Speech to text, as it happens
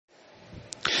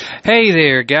Hey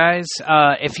there, guys.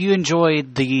 If you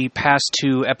enjoyed the past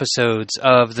two episodes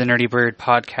of the Nerdi Bird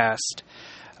podcast,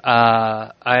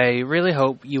 I really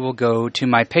hope you will go to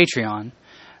my Patreon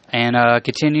and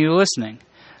continue listening.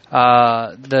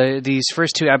 These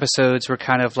first two episodes were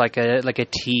kind of like a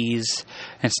tease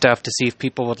and stuff to see if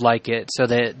people would like it, so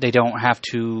that they don't have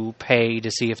to pay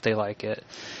to see if they like it.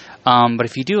 But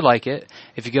if you do like it,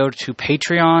 if you go to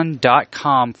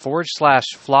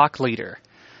patreon.com/flockleader,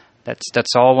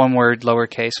 that's all one word,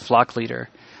 lowercase, flock leader.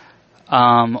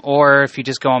 Or if you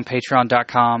just go on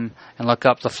patreon.com and look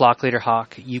up the Flock Leader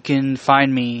Hawk, you can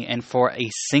find me, and for a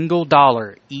single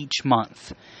 $1 each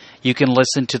month, you can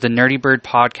listen to the Nerdi Bird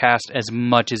podcast as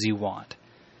much as you want.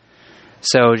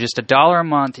 So just $1 a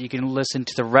month, you can listen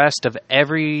to the rest of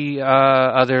every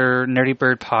other Nerdi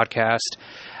Bird podcast.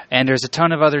 And there's a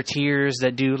ton of other tiers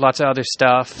that do lots of other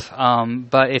stuff.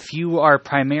 But if you are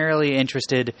primarily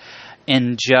interested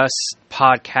in just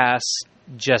podcasts,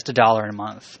 just $1 a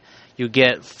month, you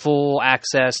get full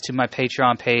access to my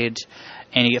Patreon page,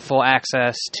 and you get full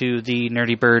access to the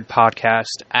Nerdi Bird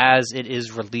podcast as it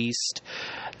is released.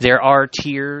 There are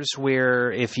tiers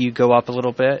where if you go up a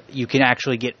little bit, you can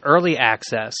actually get early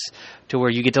access to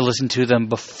where you get to listen to them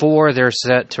before they're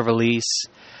set to release.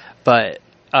 But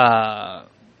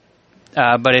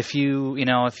if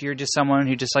if you're just someone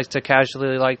who just likes to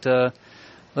casually like to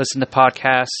listen to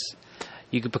podcasts,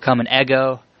 you could become an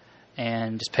ego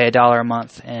and just pay $1 a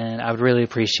month, and I would really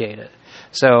appreciate it.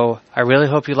 So I really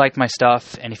hope you like my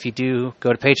stuff, and if you do,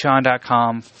 go to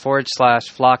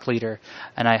patreon.com/flockleader,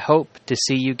 and I hope to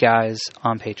see you guys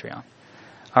on Patreon.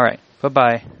 All right,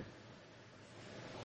 bye-bye.